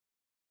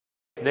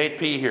Nate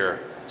P.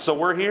 here. So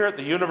we're here at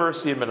the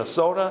University of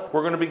Minnesota.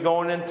 We're going to be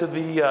going into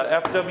the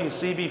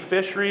FWCB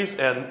Fisheries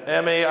and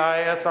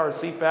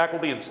MAISRC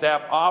faculty and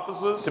staff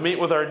offices to meet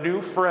with our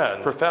new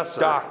friend, Professor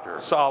Dr.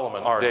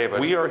 Solomon R. David.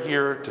 We are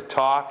here to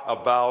talk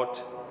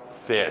about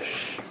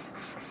fish.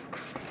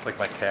 It's like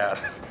my cat.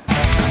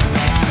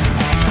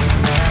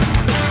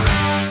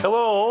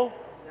 Hello.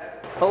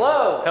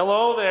 Hello.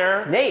 Hello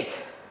there.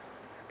 Nate.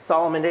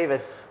 Solomon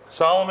David.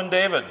 Solomon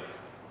David.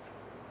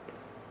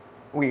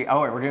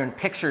 We're doing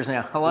pictures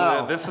now.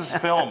 Hello. This is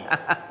film.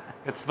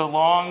 It's the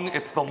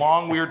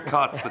long weird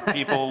cuts that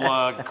people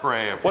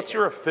crave. What's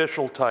your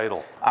official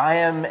title? I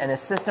am an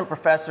assistant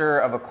professor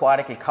of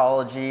aquatic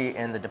ecology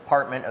in the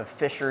Department of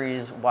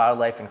Fisheries,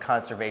 Wildlife, and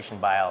Conservation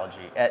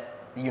Biology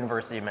at the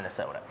University of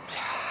Minnesota.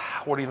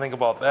 What do you think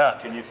about that?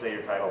 Can you say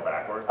your title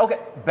backwards? Okay,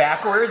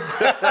 backwards.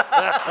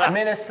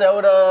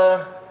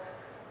 Minnesota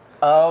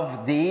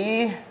of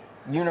the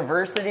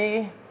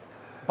University,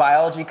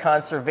 Biology,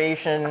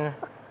 Conservation,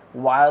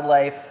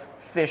 Wildlife,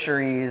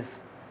 Fisheries,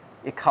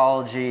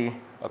 Ecology,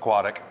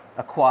 Aquatic,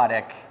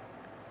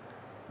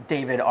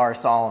 David R.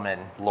 Solomon.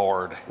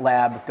 Lord.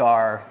 Lab,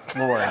 Gar,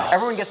 Lord.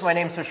 Everyone gets my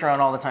name switched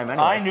around all the time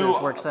anyway, so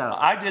it works out.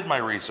 I did my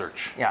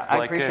research. Yeah,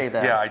 I appreciate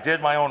that. Yeah, I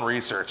did my own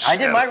research. I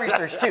did my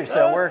research too,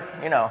 so we're,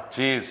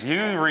 Geez,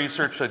 you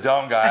researched a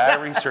dumb guy, I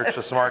researched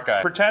a smart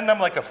guy. Pretend I'm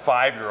like a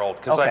 5-year-old,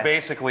 because I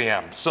basically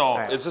am. So,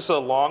 Is this a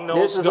long-nosed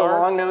gar? This is a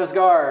long-nosed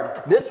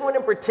gar. This one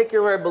in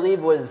particular, I believe,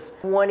 was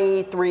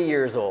 23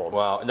 years old.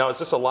 Wow. Now, is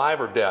this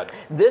alive or dead?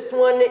 This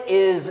one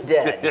is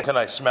dead. Can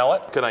I smell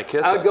it? Can I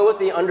kiss it? I would go with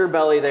the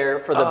underbelly there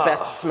for the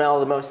best smell,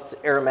 the most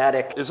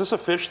aromatic. Is this a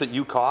fish that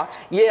you caught?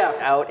 Yeah,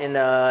 out in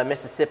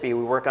Mississippi,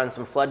 we work on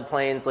some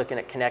floodplains, looking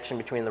at connection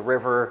between the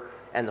river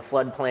and the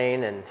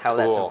floodplain and how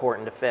that's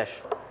important to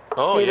fish.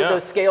 Oh, See that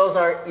those scales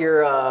aren't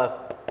your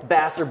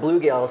bass or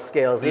bluegill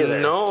scales either.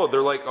 No,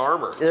 they're like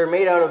armor. They're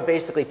made out of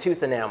basically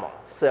tooth enamel.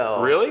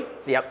 So really?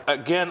 Yep.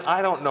 Again,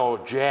 I don't know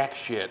jack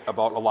shit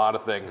about a lot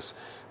of things.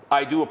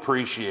 I do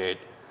appreciate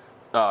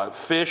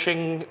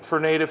fishing for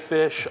native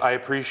fish. I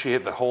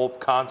appreciate the whole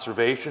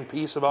conservation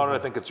piece about it. I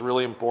think it's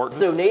really important.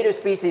 So native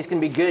species can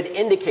be good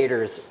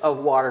indicators of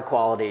water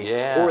quality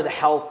or the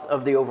health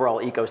of the overall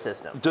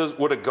ecosystem.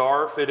 Would a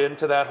gar fit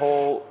into that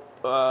whole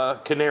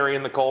canary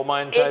in the coal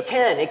mine type?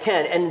 It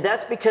can, and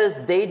that's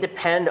because they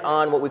depend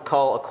on what we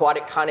call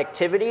aquatic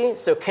connectivity,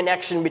 so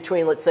connection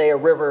between, let's say, a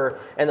river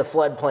and the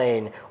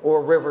floodplain,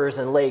 or rivers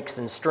and lakes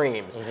and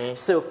streams.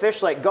 So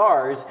fish like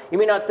gars, you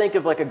may not think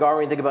of like a gar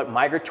when you think about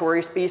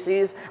migratory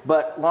species,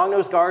 but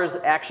long-nosed gars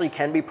actually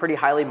can be pretty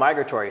highly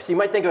migratory. So you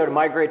might think about a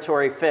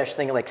migratory fish,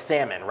 thinking like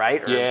salmon,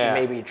 right? Or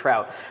maybe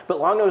trout.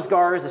 But long-nosed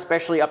gars,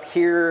 especially up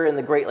here in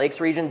the Great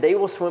Lakes region, they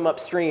will swim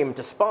upstream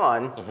to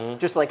spawn,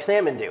 just like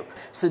salmon do.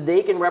 So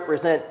they can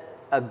represent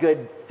a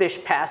good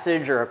fish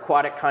passage or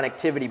aquatic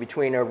connectivity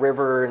between a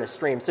river and a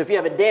stream. So if you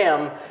have a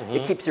dam,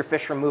 it keeps your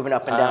fish from moving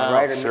up and down,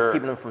 right? Or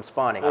keeping them from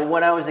spawning.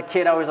 When I was a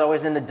kid, I was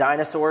always into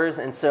dinosaurs,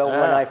 and so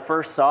when I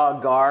first saw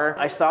a gar,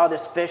 I saw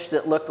this fish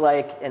that looked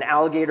like an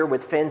alligator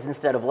with fins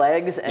instead of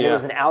legs, and it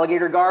was an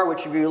alligator gar,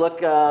 which if you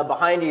look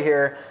behind you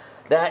here,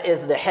 that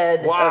is the head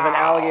of an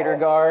alligator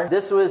gar.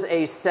 This was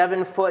a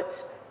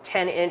 7-foot,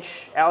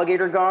 10-inch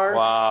alligator gar,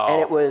 and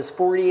it was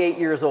 48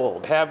 years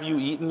old. Have you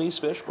eaten these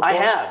fish before? I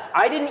have.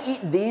 I didn't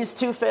eat these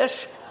two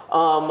fish,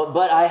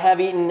 but I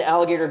have eaten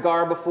alligator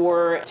gar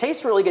before. It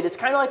tastes really good. It's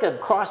kind of like a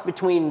cross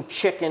between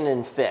chicken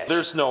and fish.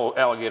 There's no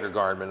alligator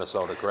gar in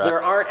Minnesota, correct?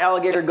 There aren't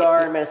alligator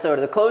gar in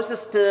Minnesota. The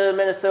closest to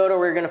Minnesota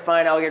where you're going to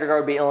find alligator gar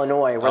would be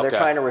Illinois, where they're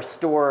trying to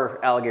restore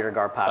alligator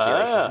gar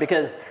populations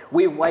because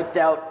we've wiped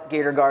out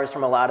gator gars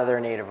from a lot of their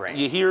native range.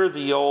 You hear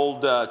the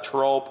old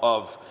trope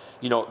of,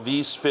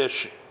 these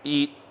fish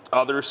eat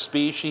other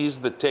species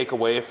that take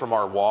away from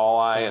our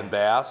walleye and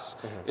bass.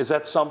 Is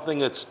that something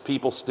that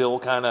people still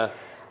kind of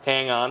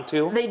hang on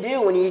to? They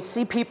do. When you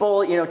see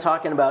people,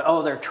 talking about,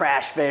 oh, they're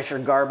trash fish or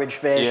garbage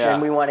fish, and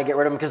we want to get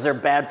rid of them because they're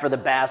bad for the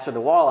bass or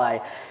the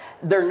walleye.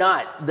 They're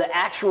not. The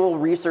actual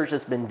research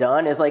that's been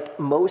done is like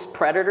most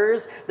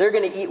predators, they're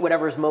going to eat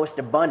whatever's most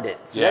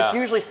abundant. So that's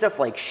usually stuff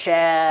like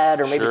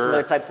shad or maybe some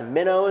other types of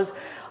minnows.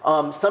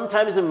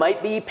 Sometimes it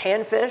might be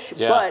panfish,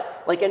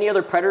 but like any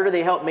other predator,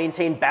 they help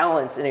maintain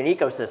balance in an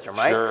ecosystem,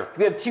 right? If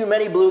you have too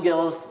many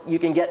bluegills, you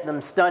can get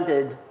them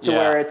stunted to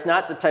where it's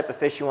not the type of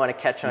fish you want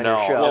to catch on your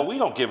show. Well, we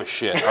don't give a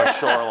shit on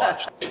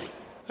SHORELUNCH.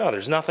 No,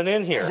 there's nothing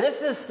in here.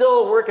 This is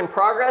still a work in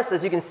progress.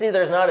 As you can see,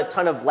 there's not a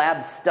ton of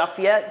lab stuff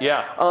yet.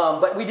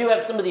 But we do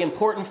have some of the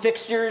important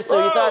fixtures,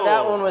 so you thought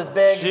that one was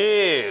big.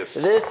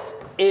 Jeez. This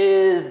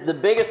is the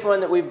biggest one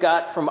that we've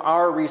got from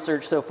our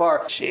research so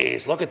far.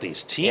 Jeez, look at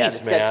these teeth, man.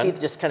 It's got teeth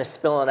just kind of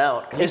spilling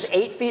out. It's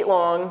 8 feet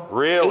long.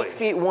 Really? 8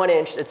 feet 1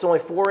 inch. It's only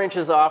 4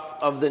 inches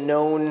off of the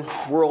known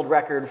world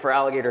record for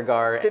alligator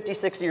gar.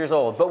 56 years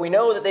old. But we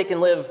know that they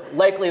can live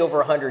likely over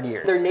 100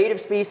 years. They're native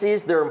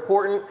species. They're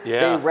important.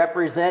 They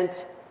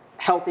represent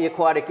healthy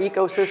aquatic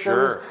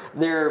ecosystems.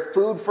 They're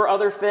food for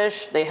other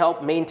fish. They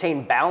help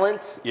maintain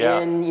balance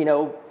in,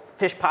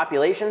 fish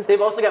populations. They've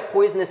also got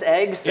poisonous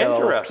eggs, so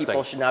Interesting.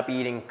 people should not be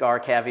eating gar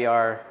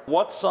caviar.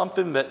 What's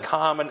something that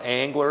common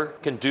angler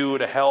can do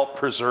to help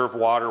preserve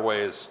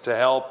waterways, to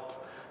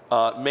help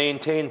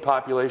maintain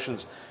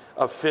populations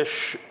of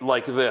fish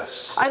like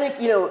this? I think,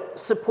 you know,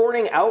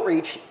 supporting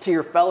outreach to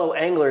your fellow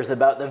anglers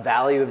about the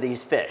value of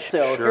these fish.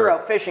 So if you're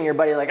out fishing, your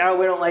buddy's like, oh,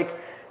 we don't like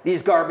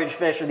these garbage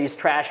fish or these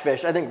trash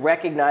fish. I think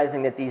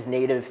recognizing that these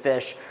native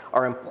fish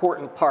are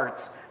important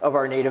parts of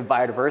our native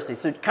biodiversity.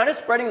 So kind of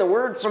spreading the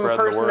word from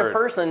person to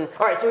person.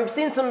 All right, so we've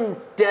seen some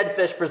dead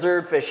fish,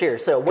 preserved fish here.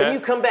 So when you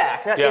come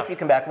back, not if you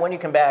come back, when you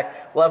come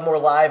back, we'll have more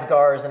live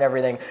gars and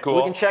everything. Cool.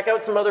 We can check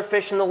out some other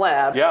fish in the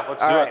lab. Yeah,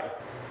 let's do it.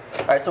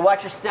 All right, so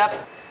watch your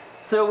step.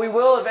 So we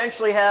will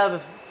eventually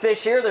have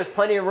fish here. There's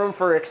plenty of room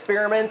for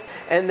experiments.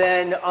 And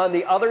then on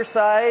the other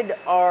side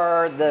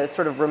are the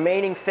sort of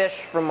remaining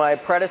fish from my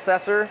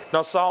predecessor.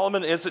 Now,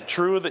 Solomon, is it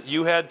true that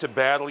you had to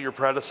battle your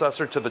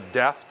predecessor to the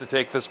death to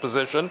take this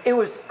position? It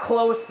was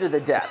close to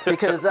the death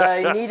because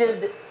I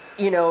needed,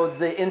 you know,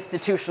 the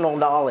institutional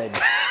knowledge.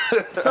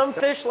 Some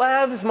fish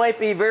labs might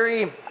be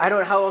very, I don't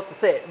know how else to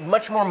say it,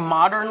 much more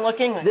modern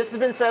looking. This has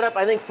been set up,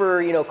 I think,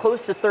 for, you know,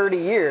 close to 30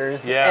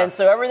 years. Yeah. And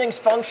so everything's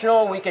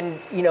functional. We can,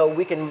 you know,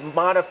 we can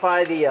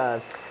modify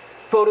the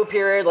photo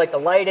period, like the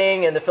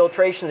lighting and the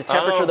filtration, the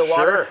temperature of the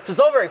water. So it's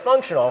all very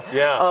functional.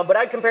 Yeah. But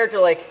I'd compare it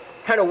to like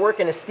kind of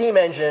working a steam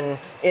engine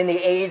in the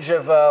age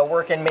of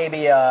working maybe,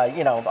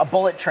 you know, a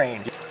bullet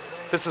train.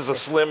 This is a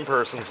slim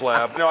person's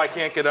lab. No, I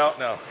can't get out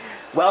now.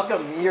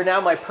 Welcome. You're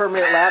now my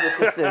permanent lab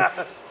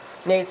assistant.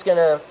 Nate's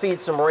gonna feed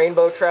some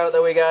rainbow trout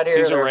that we got here.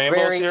 These are They're rainbows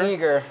very here?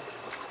 eager.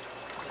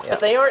 Yeah. But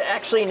they aren't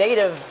actually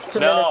native to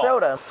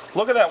Minnesota.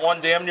 Look at that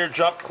one damn near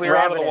jumped clear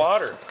out of the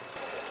water.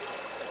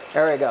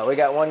 There we go. We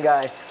got one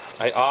guy.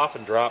 I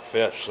often drop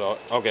fish, so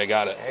okay,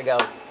 got it. There you go.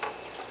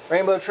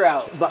 Rainbow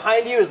trout.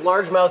 Behind you is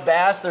largemouth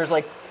bass. There's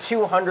like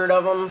 200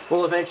 of them.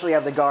 We'll eventually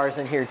have the gars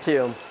in here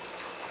too.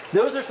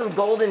 Those are some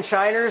golden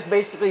shiners,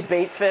 basically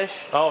bait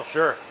fish. Oh,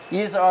 sure.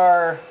 These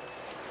are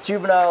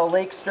juvenile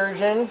lake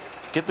sturgeon.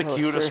 Get the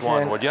cutest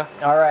one, would you?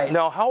 All right.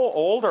 Now, how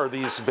old are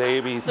these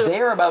babies? So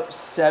they are about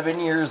 7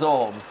 years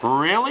old.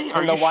 Really?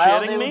 Are In you the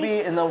wild, shitting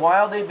me? in the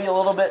wild, they'd be a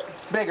little bit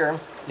bigger.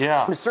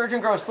 Yeah. The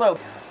sturgeon grows slow.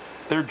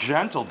 They're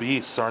gentle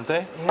beasts, aren't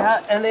they?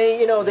 Yeah, and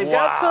they, you know, they've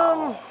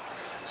got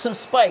some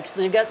spikes.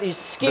 They've got these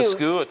scutes. The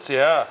scutes,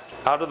 yeah.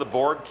 Out of the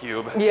board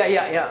cube.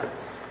 Yeah.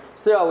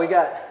 So we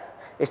got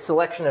a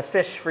selection of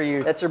fish for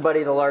you. That's your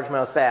buddy, the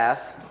largemouth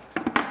bass.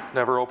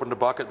 Never opened a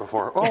bucket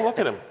before. Oh, look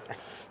at him.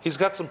 He's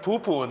got some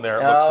poo-poo in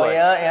there, it looks like.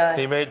 Yeah.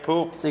 He made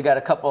poop. So you got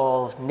a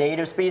couple of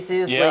native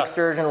species, lake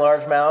sturgeon,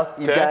 largemouth.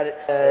 You've got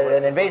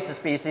an invasive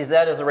species.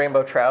 That is a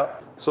rainbow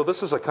trout. So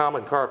this is a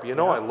common carp. You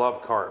know I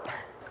love carp.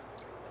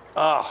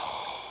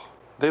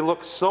 They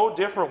look so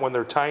different when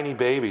they're tiny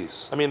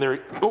babies. I mean, they're...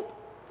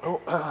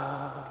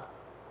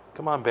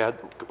 Come on, bad.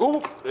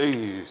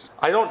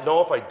 I don't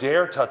know if I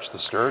dare touch the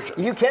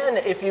sturgeon. You can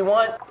if you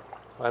want.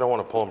 I don't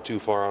want to pull him too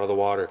far out of the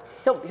water.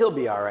 He'll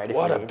be all right.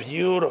 What a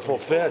beautiful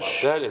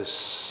fish. That is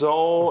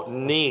so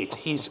neat.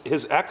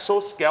 His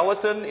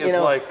exoskeleton is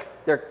like...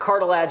 They're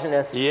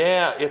cartilaginous.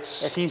 Yeah,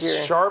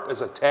 he's sharp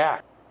as a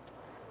tack.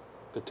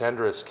 The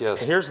tenderest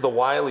kiss. Here's the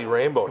wily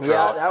rainbow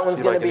trout. Yeah, that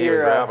one's going to be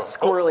your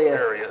squirreliest.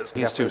 There he is.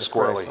 He's too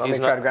squirrely. Want me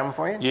to try to grab him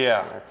for you?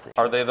 Yeah. Let's see.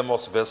 Are they the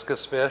most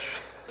viscous fish?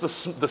 The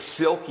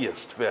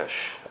silkiest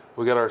fish.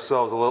 We got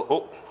ourselves a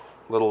little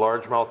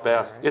largemouth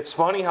bass. It's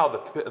funny how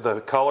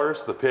the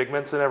colors, the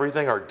pigments and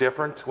everything are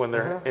different when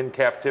they're in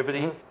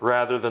captivity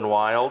rather than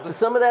wild. So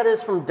some of that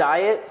is from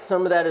diet.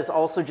 Some of that is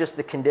also just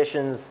the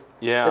conditions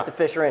that the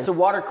fish are in. So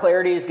water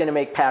clarity is going to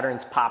make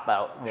patterns pop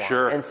out more.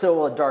 Sure. And so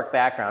will a dark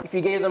background. If you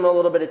gave them a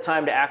little bit of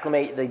time to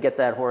acclimate, they get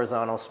that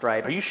horizontal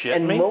stripe. Are you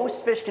shitting me? And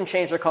most fish can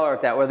change their color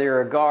like that, whether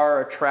you're a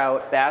gar, a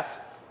trout,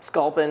 bass,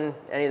 sculpin,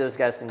 any of those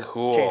guys can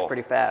change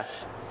pretty fast.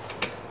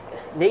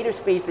 Native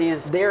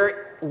species,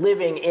 they're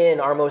living in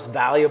our most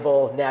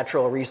valuable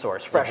natural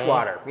resource, fresh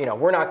water. You know,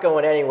 we're not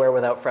going anywhere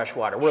without fresh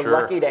water. We're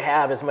lucky to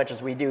have as much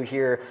as we do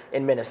here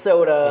in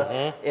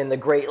Minnesota, in the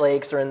Great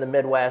Lakes, or in the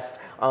Midwest.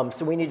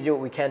 So we need to do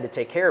what we can to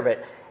take care of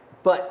it.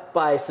 But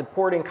by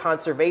supporting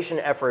conservation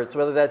efforts,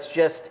 whether that's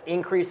just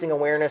increasing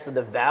awareness of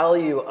the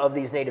value of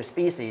these native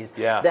species,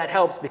 that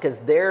helps because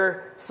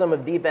they're some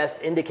of the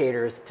best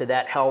indicators to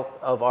that health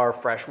of our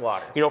fresh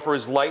water. You know, for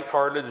as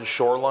lighthearted as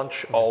Shore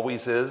Lunch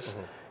always is,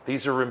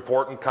 these are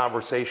important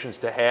conversations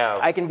to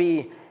have. I can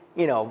be,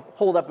 you know,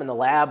 holed up in the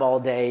lab all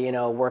day, you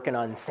know, working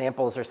on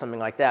samples or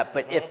something like that.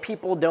 But if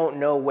people don't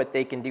know what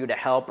they can do to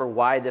help or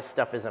why this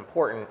stuff is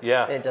important,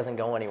 then it doesn't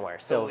go anywhere.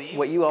 So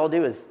what you all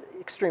do is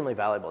extremely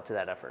valuable to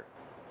that effort.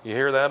 You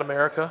hear that,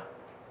 America?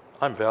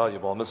 I'm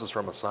valuable, and this is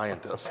from a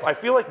scientist. I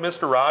feel like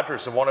Mr.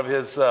 Rogers in one of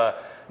his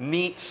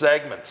neat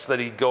segments that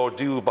he'd go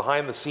do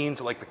behind the scenes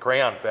at like the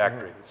crayon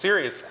factory.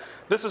 Serious,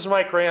 this is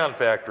my crayon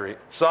factory.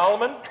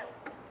 Solomon,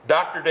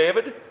 Dr.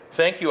 David,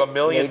 Thank you a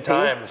million Mateys,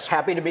 times.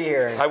 Happy to be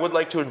here. I would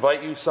like to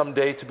invite you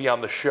someday to be on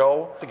the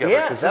show together,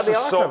 Yeah, because this that'd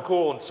is be so awesome.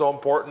 cool and so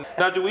important.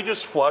 Now, do we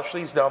just flush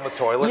these down the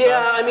toilet Yeah,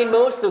 then? I mean,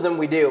 most of them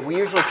we do. We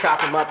usually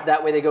chop them up.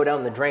 That way they go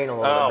down the drain a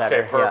little bit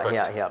okay, better.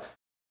 perfect. Yeah.